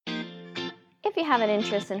If you have an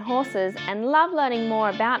interest in horses and love learning more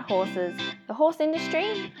about horses, the horse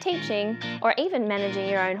industry, teaching, or even managing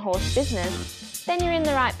your own horse business, then you're in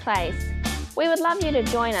the right place. We would love you to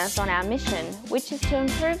join us on our mission, which is to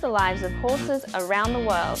improve the lives of horses around the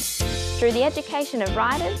world through the education of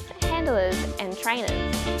riders, handlers, and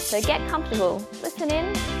trainers. So get comfortable, listen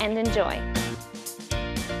in, and enjoy.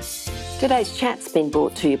 Today's chat's been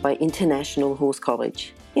brought to you by International Horse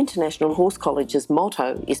College. International Horse College's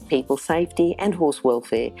motto is people safety and horse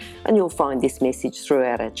welfare, and you'll find this message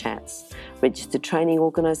throughout our chats. Registered Training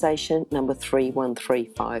Organisation number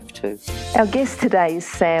 31352. Our guest today is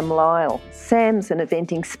Sam Lyle. Sam's an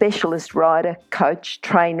eventing specialist rider, coach,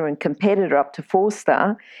 trainer and competitor up to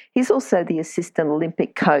 4-star. He's also the assistant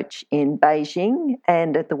Olympic coach in Beijing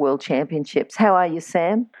and at the World Championships. How are you,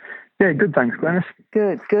 Sam? Yeah, good, thanks, Glenys.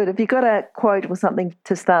 Good. Have you got a quote or something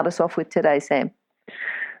to start us off with today, Sam?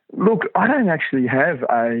 Look, I don't actually have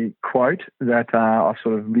a quote that I've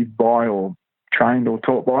sort of lived by or trained or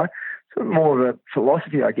taught by. It's more of a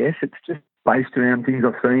philosophy, I guess. It's just based around things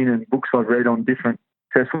I've seen and books I've read on different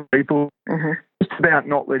successful people. Mm-hmm. Just about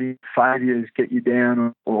not letting failures get you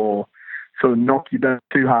down or sort of knock you down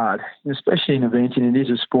too hard. Especially in eventing, it is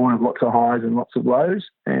a sport of lots of highs and lots of lows,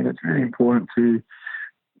 and it's really important to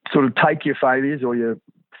sort of take your failures or your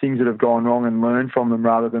things that have gone wrong and learn from them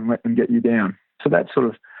rather than let them get you down. So that's sort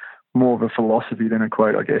of more of a philosophy than a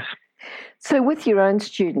quote, I guess. So with your own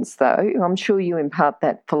students, though, I'm sure you impart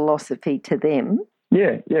that philosophy to them.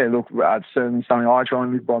 Yeah. Look, it's certainly something I try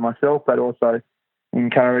and live by myself, but also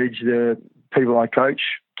encourage the people I coach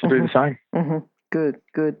to do the same. Mm-hmm.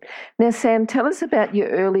 Good. Now, Sam, tell us about your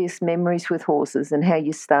earliest memories with horses and how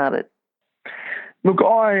you started. Look,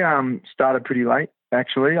 I started pretty late,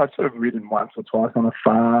 actually. I'd sort of ridden once or twice on a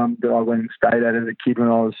farm that I went and stayed at as a kid when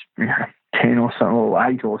I was 10 or something, or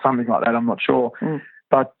 8 or something like that, I'm not sure.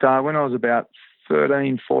 But when I was about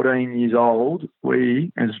 13, 14 years old,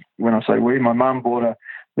 my mum bought a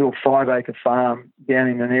little 5-acre farm down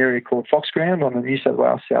in an area called Foxground on the New South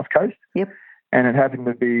Wales south coast. Yep. And it happened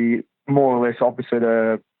to be more or less opposite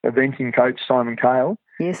a eventing coach, Simon Cale.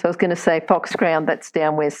 Yes, I was going to say Foxground, that's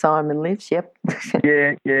down where Simon lives, yep.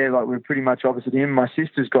 yeah, like we're pretty much opposite him. My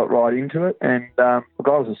sisters got right into it, and look,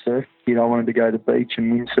 I was a surf kid. I wanted to go to the beach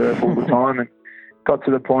and windsurf all the time, and got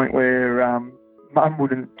to the point where Mum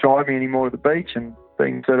wouldn't drive me anymore to the beach, and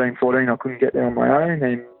being 13, 14, I couldn't get there on my own,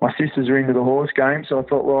 and my sisters are into the horse game, so I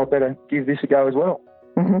thought, well, I better give this a go as well.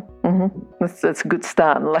 That's a good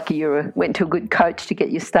start, and lucky you went to a good coach to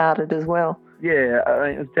get you started as well. Yeah, I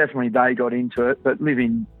mean, it was definitely they got into it, but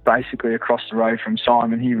living basically across the road from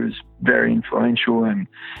Simon, he was very influential and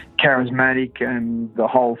charismatic and the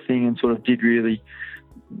whole thing, and sort of did really,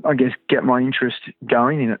 I guess, get my interest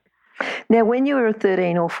going in it. Now, when you were a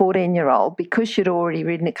 13 or 14-year-old, because you'd already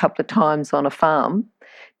ridden a couple of times on a farm,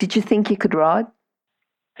 did you think you could ride?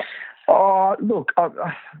 Oh, look, I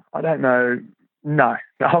don't know. No,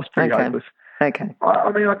 I was pretty hopeless. Okay.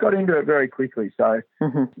 I mean, I got into it very quickly. So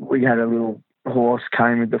we had a little horse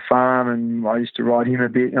came with the farm, and I used to ride him a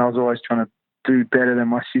bit, and I was always trying to do better than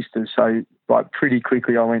my sisters. So, like, pretty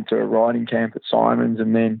quickly I went to a riding camp at Simon's,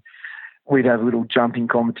 and then we'd have little jumping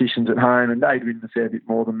competitions at home, and they'd ridden a fair bit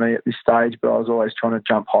more than me at this stage, but I was always trying to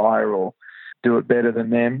jump higher or do it better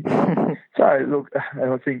than them. So, look,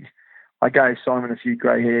 I think I gave Simon a few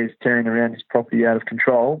grey hairs tearing around his property out of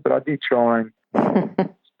control, but I did try and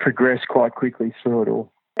progress quite quickly through it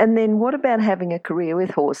all. And then what about having a career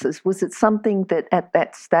with horses? Was it something that at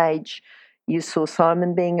that stage you saw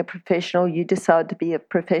Simon being a professional, you decided to be a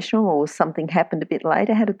professional, or something happened a bit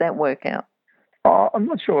later? How did that work out? I'm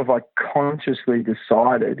not sure if I consciously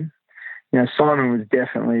decided. Simon was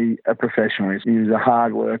definitely a professional. He was a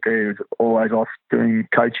hard worker. He was always off doing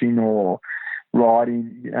coaching or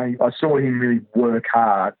riding. I saw him really work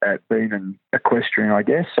hard at being an equestrian, I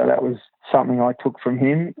guess. So that was something I took from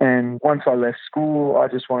him. And once I left school, I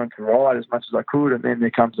just wanted to ride as much as I could. And then there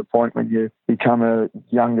comes a point when you become a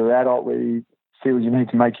younger adult where you feel you need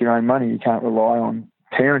to make your own money. You can't rely on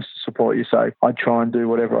parents to support you. So I'd try and do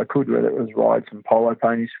whatever I could, whether it was ride some polo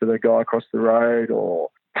ponies for the guy across the road, or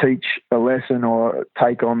teach a lesson, or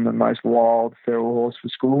take on the most wild feral horse for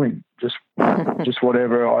schooling. Just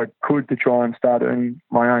whatever I could to try and start earning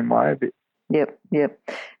my own way a bit. Yep.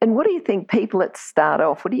 And what do you think people at start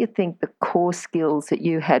off, what do you think the core skills that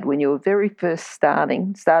you had when you were very first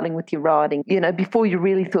starting with your riding, before you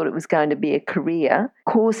really thought it was going to be a career,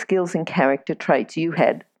 core skills and character traits you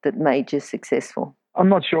had that made you successful? I'm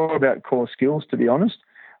not sure about core skills, to be honest.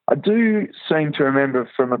 I do seem to remember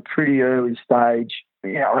from a pretty early stage,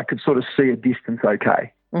 I could sort of see a distance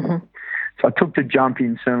okay. So I took to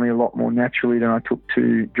jumping certainly a lot more naturally than I took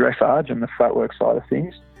to dressage and the flat work side of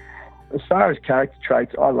things. As far as character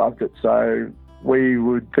traits, I loved it. So we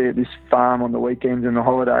would be at this farm on the weekends and the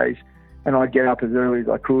holidays, and I'd get up as early as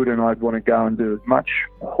I could, and I'd want to go and do as much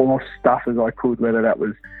horse stuff as I could, whether that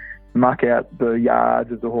was muck out the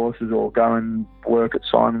yards of the horses or go and work at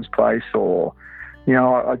Simon's place, or, you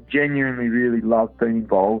know, I genuinely really loved being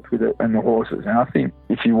involved with it and the horses. And I think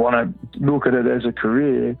if you want to look at it as a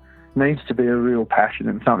career, it needs to be a real passion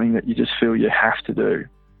and something that you just feel you have to do.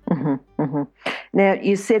 Mm-hmm, mm-hmm. Now,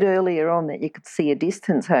 you said earlier on that you could see a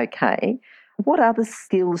distance okay. What other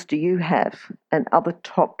skills do you have and other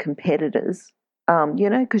top competitors? You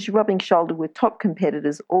know, because you're rubbing shoulder with top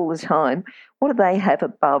competitors all the time. What do they have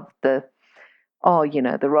above the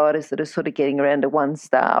riders that are sort of getting around to 1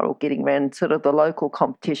 star or getting around sort of the local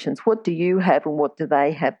competitions? What do you have and what do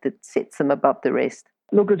they have that sets them above the rest?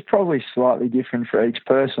 Look, it's probably slightly different for each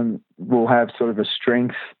person. Will have sort of a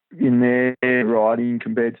strength in their riding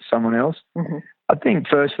compared to someone else. Mm-hmm. I think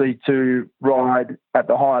firstly, to ride at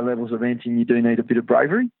the higher levels of eventing, you do need a bit of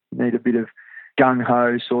bravery. You need a bit of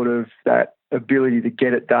gung-ho, sort of that ability to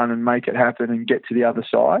get it done and make it happen and get to the other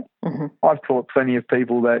side. Mm-hmm. I've taught plenty of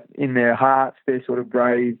people that in their hearts they're sort of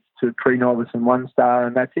brave to pre-novice and 1 star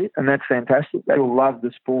and that's it, and that's fantastic. They will love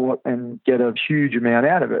the sport and get a huge amount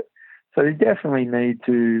out of it. So you definitely need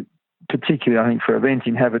to, particularly I think for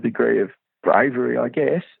eventing, have a degree of bravery, I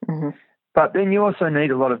guess. Mm-hmm. But then you also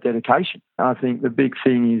need a lot of dedication. I think the big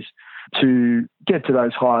thing is to get to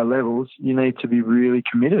those higher levels, you need to be really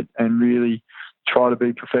committed and really try to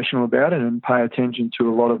be professional about it and pay attention to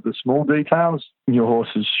a lot of the small details. Your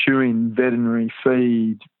horse's shoeing, veterinary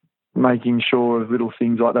feed, making sure of little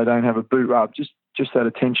things like they don't have a boot rub, just that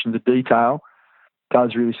attention to detail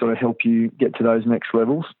does really sort of help you get to those next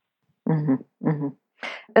levels. Mm-hmm, mm-hmm.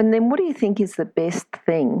 And then what do you think is the best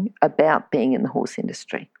thing about being in the horse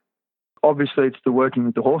industry? Obviously, it's the working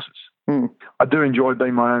with the horses. Mm. I do enjoy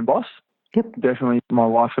being my own boss. Yep. Definitely, my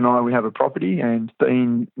wife and I, we have a property, and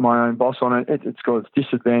being my own boss on it, it's got its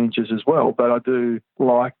disadvantages as well. But I do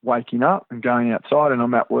like waking up and going outside, and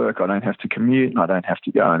I'm at work. I don't have to commute, and I don't have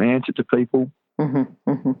to go and answer to people. Mm-hmm,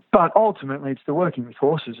 mm-hmm. But ultimately, it's the working with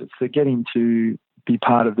horses. It's the getting to be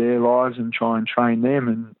part of their lives and try and train them,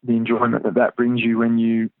 and the enjoyment that brings you when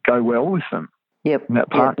you go well with them. Yep. And that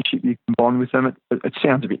partnership you can bond with them. It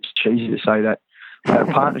sounds a bit cheesy to say that. That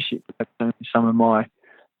partnership, that's some of my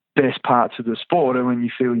best parts of the sport, are when you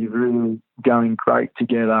feel you're really going great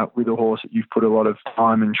together with a horse that you've put a lot of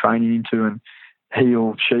time and training into, and he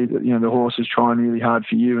or she, you know, the horse is trying really hard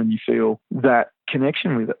for you, and you feel that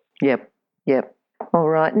connection with it. Yep. All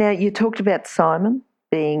right. Now, you talked about Simon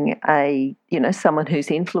being someone who's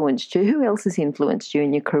influenced you. Who else has influenced you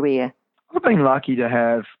in your career? I've been lucky to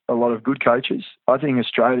have a lot of good coaches. I think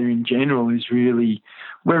Australia in general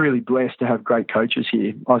we're really blessed to have great coaches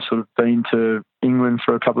here. I've sort of been to England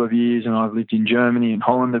for a couple of years, and I've lived in Germany and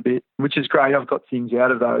Holland a bit, which is great. I've got things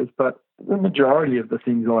out of those, but the majority of the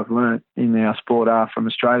things I've learnt in our sport are from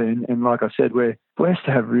Australia. And like I said, we're blessed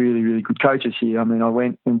to have really, really good coaches here. I mean, I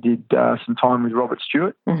went and did some time with Robert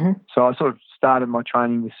Stewart. Mm-hmm. So I sort of started my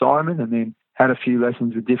training with Simon and then had a few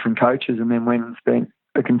lessons with different coaches, and then went and spent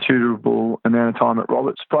a considerable amount of time at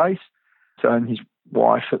Robert's place. So, and his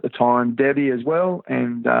wife at the time, Debbie, as well.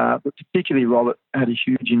 And but particularly Robert had a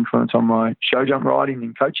huge influence on my show jump riding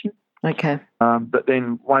and coaching. Okay. But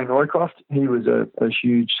then Wayne Roycroft, he was a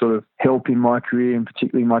huge sort of help in my career, and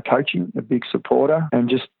particularly my coaching, a big supporter. And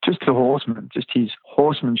just the horseman, just his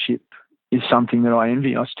horsemanship is something that I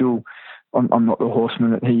envy. I'm not the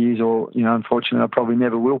horseman that he is, or, you know, unfortunately I probably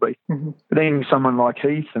never will be. Mm-hmm. But then someone like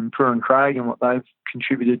Heath and Prue and Craig and what they've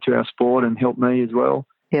contributed to our sport and helped me as well.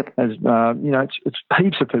 Yep. As it's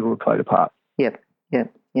heaps of people who played a part. Yep.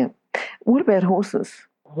 What about horses?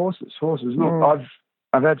 Horses. Look,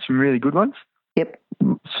 I've had some really good ones. Yep.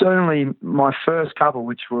 Certainly my first couple,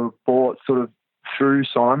 which were bought sort of through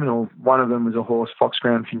Simon, or one of them was a horse,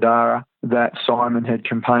 Foxground Findara, that Simon had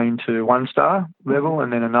campaigned to 1 star level,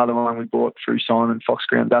 and then another one we bought through Simon,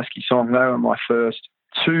 Foxground Dusky Song. They were my first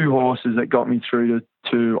 2 horses that got me through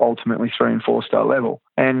to ultimately 3 and 4 star level.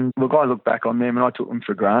 And look, I look back on them and I took them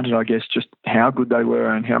for granted, I guess, just how good they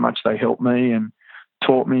were and how much they helped me and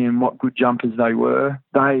taught me and what good jumpers they were.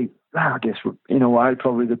 They, I guess, were in a way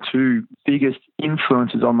probably the 2 biggest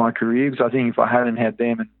influences on my career, because I think if I hadn't had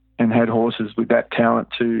them and had horses with that talent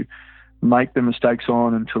to make the mistakes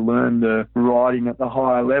on and to learn the riding at the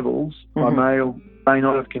higher levels, I may or may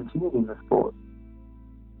not have continued in the sport.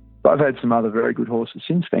 But I've had some other very good horses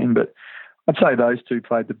since then, but I'd say those 2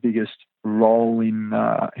 played the biggest role in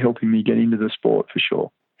helping me get into the sport for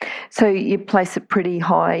sure. So you place a pretty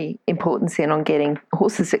high importance then on getting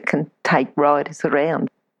horses that can take riders around.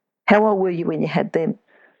 How old were you when you had them?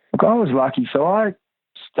 Look, I was lucky. So I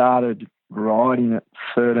started riding at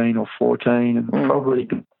 13 or 14 and probably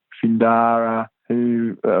Findara,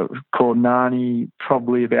 who called Nani,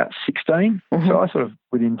 probably about 16. So I sort of,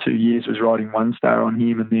 within 2 years, was riding 1 star on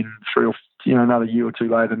him, and then another year or two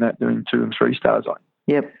later than that, doing 2 and 3 stars on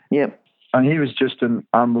him. Yep. And he was just an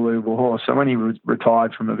unbelievable horse. So when he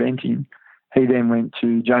retired from eventing, he then went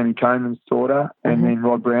to Jamie Coleman's daughter and then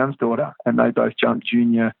Rod Brown's daughter, and they both jumped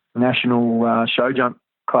junior national show jump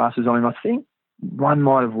classes on him. I think one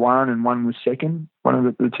might have won and one was second, one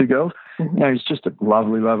of the 2 girls. He's just a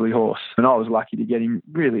lovely, lovely horse. And I was lucky to get him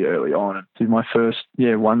really early on and do my first,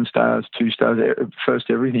 1 stars, 2 stars, first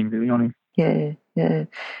everything really on him. Yeah.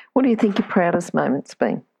 What do you think your proudest moment's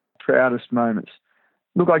been? Proudest moments.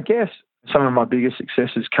 Look, I guess some of my biggest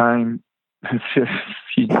successes came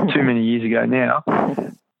too many years ago now.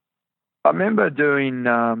 I remember doing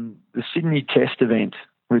the Sydney Test event,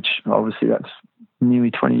 which obviously that's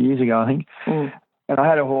nearly 20 years ago, I think. And I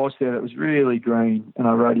had a horse there that was really green, and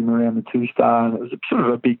I rode him around the 2 star, and it was sort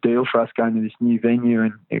of a big deal for us going to this new venue,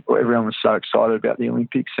 and everyone was so excited about the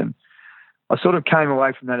Olympics. And I sort of came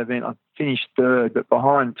away from that event. I finished 3rd, but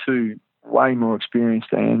behind 2 way more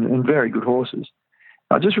experienced and very good horses.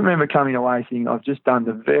 I just remember coming away thinking I've just done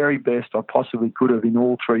the very best I possibly could have in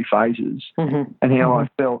all 3 phases, and how I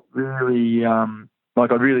felt really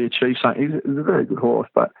like I'd really achieved something. It was a very good horse,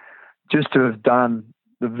 but just to have done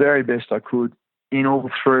the very best I could in all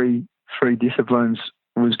three disciplines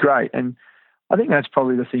was great. And I think that's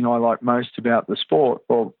probably the thing I like most about the sport,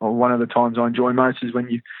 or one of the times I enjoy most, is when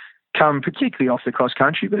you come particularly off the cross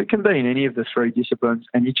country, but it can be in any of the 3 disciplines,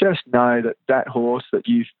 and you just know that horse that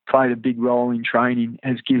you've played a big role in training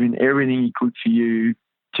has given everything he could for you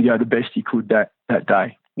to go the best he could that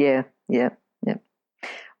day. Yeah.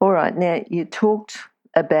 All right. Now, you talked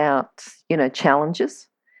about, challenges.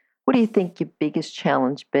 What do you think your biggest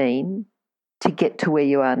challenge been to get to where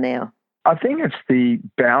you are now? I think it's the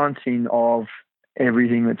balancing of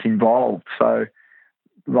everything that's involved. So,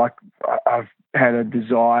 like, I've had a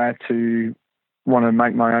desire to want to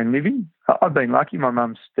make my own living. I've been lucky. My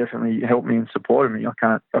mum's definitely helped me and supported me.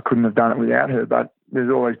 I couldn't have done it without her, but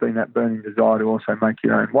there's always been that burning desire to also make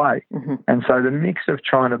your own way. And so the mix of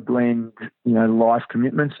trying to blend, life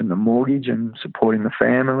commitments and the mortgage and supporting the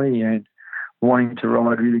family and wanting to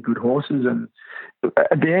ride really good horses, and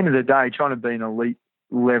at the end of the day, trying to be an elite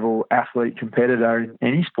level athlete competitor in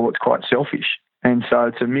any sport's quite selfish. And so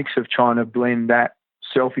it's a mix of trying to blend that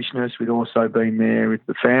selfishness with also being there with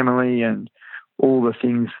the family and all the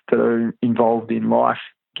things that are involved in life,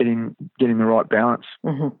 getting the right balance.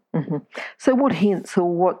 So what hints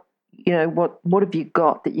or what have you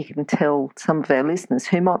got that you can tell some of our listeners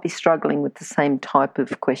who might be struggling with the same type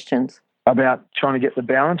of questions? About trying to get the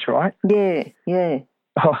balance right? Yeah.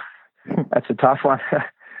 Oh, that's a tough one.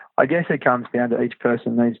 I guess it comes down to each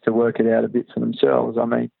person needs to work it out a bit for themselves. I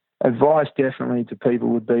mean, advice definitely to people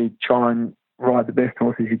would be try and ride the best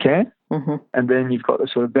horses you can. And then you've got the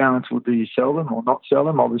sort of balance, will do you sell them or not sell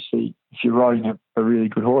them? Obviously, if you're riding a really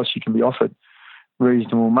good horse, you can be offered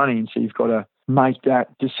reasonable money, and so you've got to make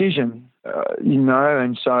that decision,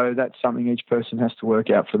 and so that's something each person has to work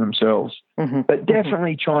out for themselves. But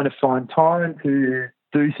definitely trying to find time to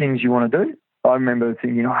do things you want to do. I remember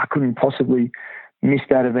thinking, I couldn't possibly miss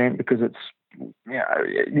that event because it's,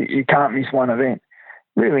 you can't miss one event.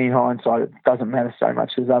 Really, in hindsight, it doesn't matter so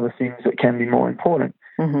much. There's other things that can be more important.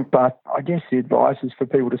 But I guess the advice is for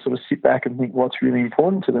people to sort of sit back and think what's really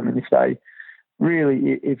important to them. And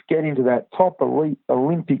if getting to that top elite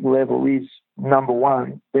Olympic level is number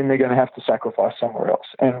one, then they're going to have to sacrifice somewhere else.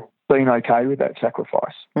 And being okay with that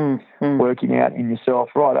sacrifice, working out in yourself,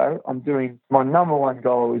 righto, I'm doing, my number one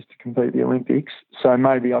goal is to compete the Olympics, so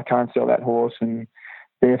maybe I can't sell that horse and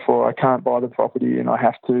therefore I can't buy the property and I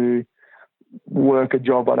have to work a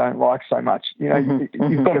job I don't like so much.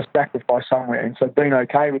 You've got to sacrifice somewhere, and so being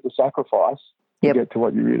okay with the sacrifice to get to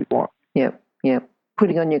what you really want. Yep.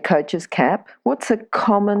 Putting on your coach's cap, what's a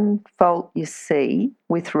common fault you see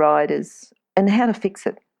with riders and how to fix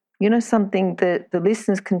it? Something that the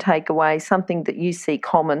listeners can take away, something that you see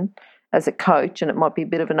common as a coach, and it might be a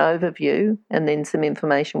bit of an overview and then some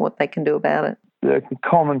information what they can do about it. The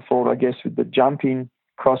common fault, I guess, with the jumping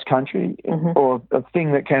cross-country or a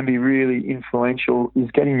thing that can be really influential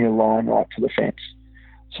is getting your line right to the fence.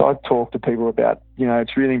 So I talk to people about,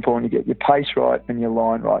 it's really important to get your pace right and your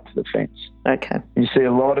line right to the fence. Okay. You see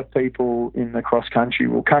a lot of people in the cross-country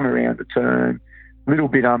will come around the turn, a little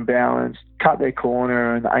bit unbalanced, cut their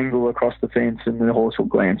corner and angle across the fence, and the horse will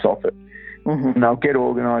glance off it. And they'll get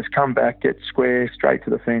organised, come back, get square, straight to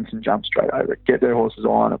the fence and jump straight over it, get their horse's eye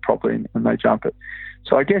on it properly and they jump it.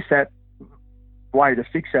 So I guess that way to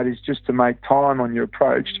fix that is just to make time on your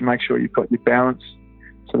approach, to make sure you've got your balance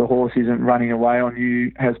so the horse isn't running away on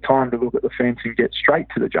you, has time to look at the fence and get straight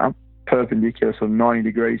to the jump, perpendicular, sort of 90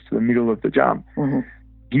 degrees to the middle of the jump,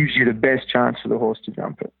 gives you the best chance for the horse to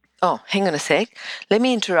jump it. Oh, hang on a sec. Let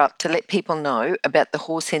me interrupt to let people know about the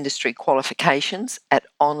horse industry qualifications at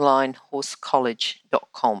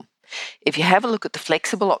onlinehorsecollege.com. If you have a look at the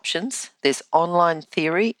flexible options, there's online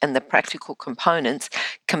theory and the practical components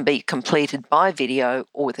can be completed by video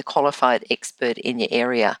or with a qualified expert in your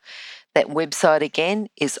area. That website again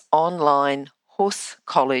is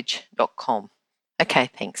onlinehorsecollege.com.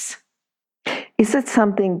 Okay, thanks. Is it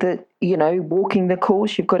something that, walking the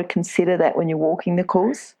course, you've got to consider that when you're walking the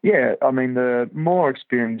course? Yeah, I mean, the more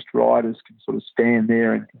experienced riders can sort of stand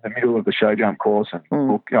there in the middle of the show jump course and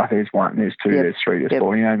look, there's one, there's two, there's three, there's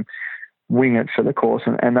four, and wing it for the course,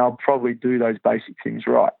 and they'll probably do those basic things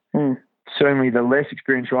right. Certainly the less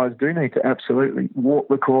experienced riders do need to absolutely walk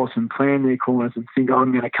the course and plan their corners and think,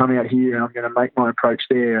 I'm going to come out here and I'm going to make my approach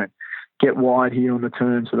there and get wide here on the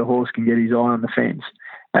turn so the horse can get his eye on the fence.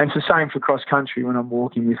 And it's the same for cross-country when I'm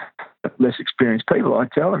walking with less experienced people. I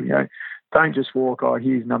tell them, don't just walk,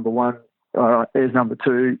 here's number one, there's number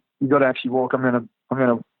two. You've got to actually walk. I'm going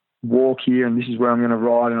to walk here and this is where I'm going to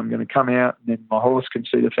ride and I'm going to come out and then my horse can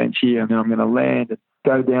see the fence here and then I'm going to land and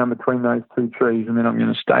go down between those two trees and then I'm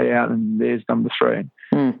going to stay out and there's number three.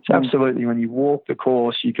 So absolutely, when you walk the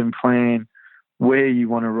course, you can plan where you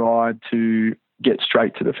want to ride to get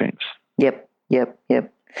straight to the fence. Yep.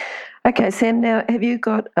 Okay, Sam, now have you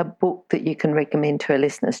got a book that you can recommend to our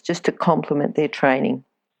listeners just to complement their training?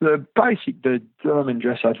 The German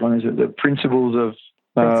dressage one is the Principles of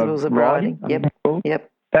Riding. Yep.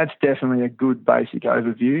 That's definitely a good basic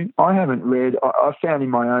overview. I haven't read, I found in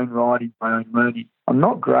my own riding, my own learning, I'm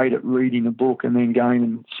not great at reading a book and then going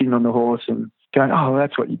and sitting on the horse and going,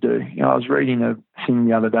 that's what you do. I was reading a thing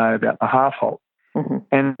the other day about the half halt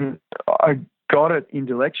and I got it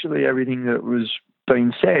intellectually, everything that was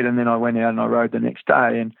being said, and then I went out and I rode the next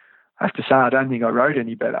day and I have to say I don't think I rode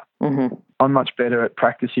any better. I'm much better at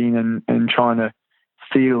practicing and trying to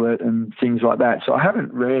feel it and things like that. So I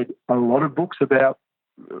haven't read a lot of books about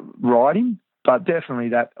riding, but definitely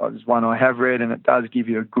that is one I have read and it does give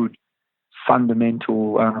you a good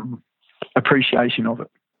fundamental appreciation of it.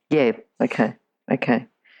 Yeah, okay.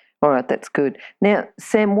 All right, that's good. Now,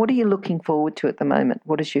 Sam, what are you looking forward to at the moment?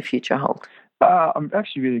 What does your future hold? I'm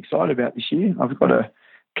actually really excited about this year. I've got a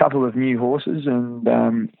couple of new horses and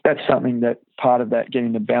that's something that part of that,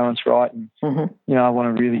 getting the balance right. And, I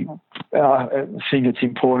want to really think it's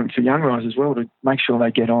important for young riders as well to make sure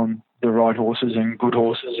they get on the right horses and good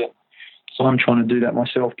horses. And so I'm trying to do that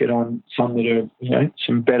myself, get on some that are,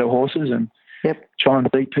 some better horses and try and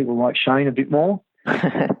beat people like Shane a bit more.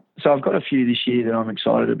 So I've got a few this year that I'm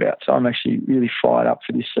excited about. So I'm actually really fired up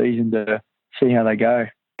for this season to see how they go.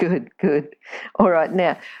 Good. All right.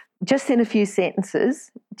 Now, just in a few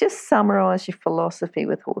sentences, just summarise your philosophy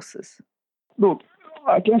with horses. Look,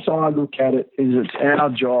 I guess I look at it as it's our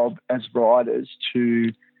job as riders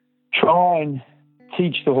to try and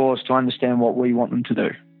teach the horse to understand what we want them to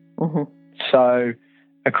do. So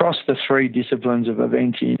across the three disciplines of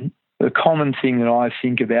eventing, the common thing that I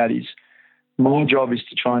think about is my job is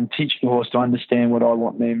to try and teach the horse to understand what I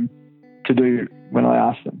want them to do when I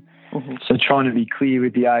ask them. So trying to be clear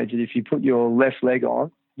with the age that if you put your left leg on,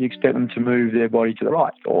 you expect them to move their body to the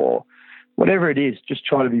right or whatever it is. Just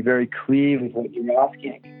try to be very clear with what you're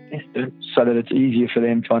asking so that it's easier for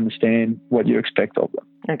them to understand what you expect of them.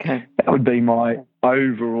 Okay. That would be my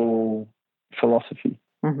overall philosophy.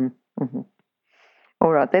 All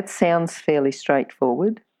right, that sounds fairly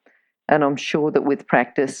straightforward and I'm sure that with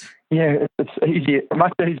practice... Yeah, it's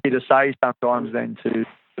much easier to say sometimes than to...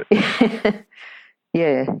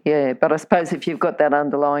 Yeah. But I suppose if you've got that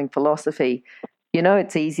underlying philosophy,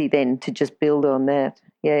 it's easy then to just build on that.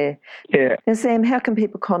 Yeah. And Sam, how can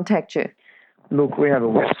people contact you? Look, we have a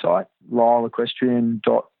website,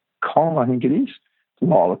 lyleequestrian.com, I think it is.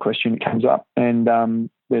 Lyle Equestrian comes up, and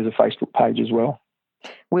there's a Facebook page as well.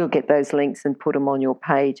 We'll get those links and put them on your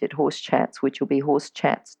page at Horse Chats, which will be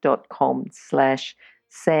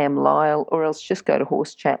horsechats.com/Sam Lyle, or else just go to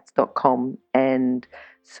horsechats.com and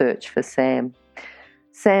search for Sam.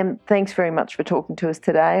 Sam, thanks very much for talking to us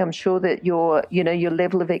today. I'm sure that your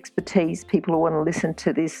level of expertise, people will want to listen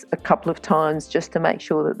to this a couple of times just to make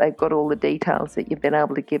sure that they've got all the details that you've been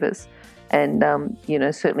able to give us. And,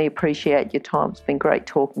 certainly appreciate your time. It's been great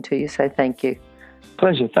talking to you, so thank you.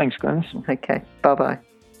 Pleasure. Thanks, Glenys. Okay. Bye-bye.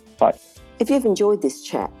 Bye. If you've enjoyed this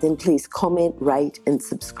chat, then please comment, rate and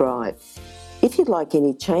subscribe. If you'd like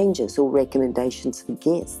any changes or recommendations for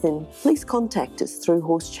guests, then please contact us through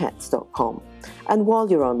horsechats.com. And while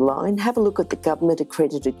you're online, have a look at the government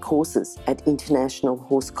accredited courses at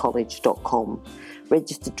internationalhorsecollege.com.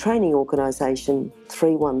 Registered Training Organisation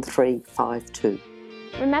 31352.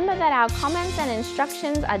 Remember that our comments and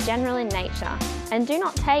instructions are general in nature and do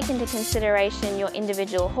not take into consideration your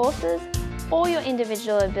individual horses or your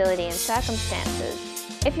individual ability and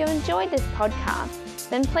circumstances. If you enjoyed this podcast,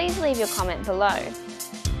 then please leave your comment below.